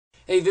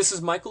Hey, this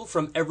is Michael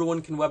from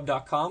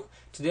everyonecanweb.com.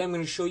 Today I'm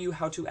going to show you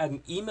how to add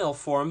an email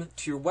form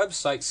to your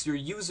website so your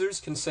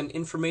users can send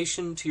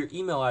information to your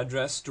email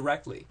address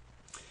directly.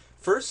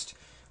 First,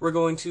 we're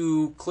going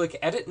to click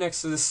Edit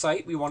next to the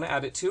site we want to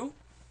add it to.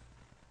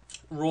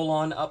 Roll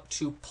on up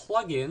to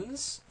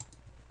Plugins.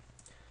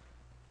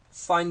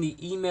 Find the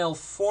Email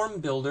Form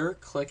Builder,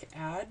 click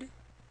Add.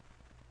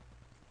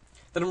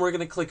 Then we're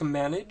going to click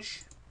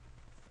Manage.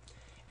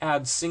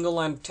 Add single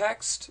line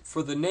text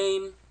for the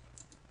name,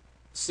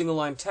 single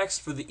line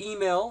text for the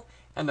email,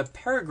 and a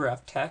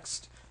paragraph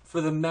text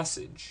for the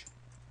message.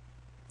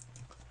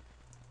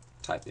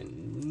 Type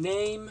in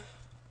name,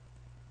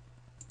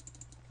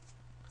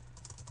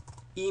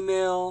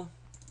 email,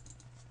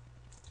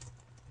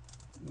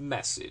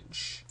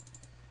 message.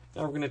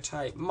 Now we're going to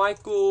type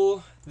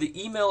Michael,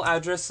 the email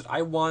address that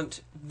I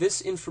want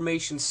this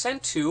information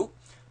sent to,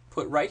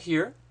 put right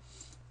here.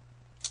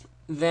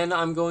 Then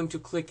I'm going to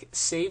click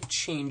Save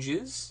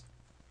Changes.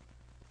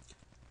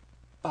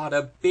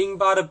 Bada bing,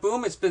 bada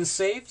boom, it's been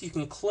saved. You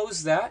can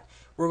close that.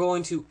 We're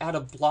going to add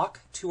a block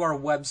to our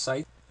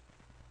website.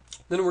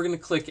 Then we're going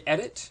to click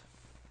Edit,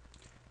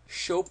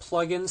 Show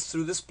Plugins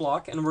through this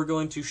block, and we're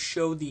going to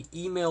show the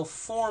Email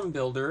Form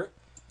Builder.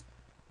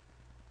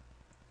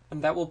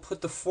 And that will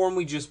put the form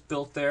we just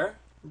built there.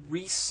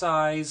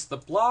 Resize the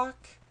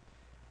block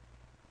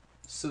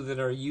so that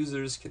our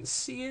users can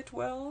see it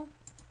well.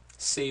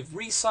 Save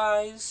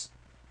resize.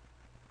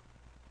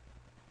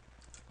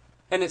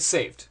 And it's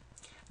saved.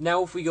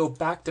 Now if we go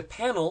back to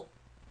Panel,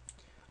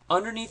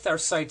 underneath our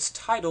site's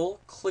title,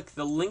 click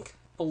the link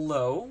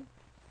below.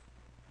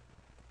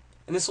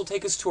 And this will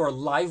take us to our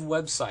live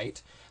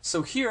website.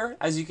 So here,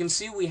 as you can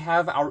see, we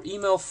have our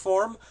email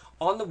form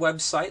on the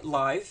website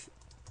live.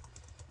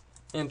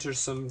 Enter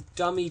some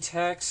dummy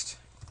text.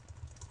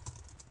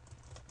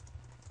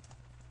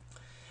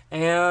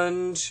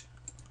 And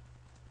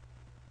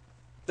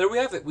there we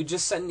have it. We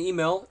just sent an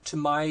email to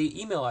my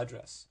email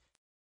address.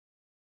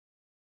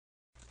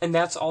 And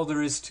that's all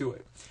there is to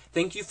it.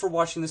 Thank you for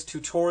watching this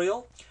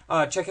tutorial.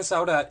 Check us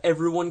out at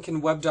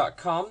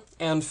everyonecanweb.com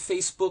and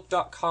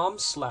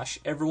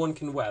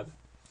facebook.com/everyonecanweb.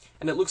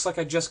 And it looks like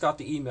I just got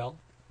the email.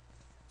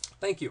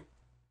 Thank you.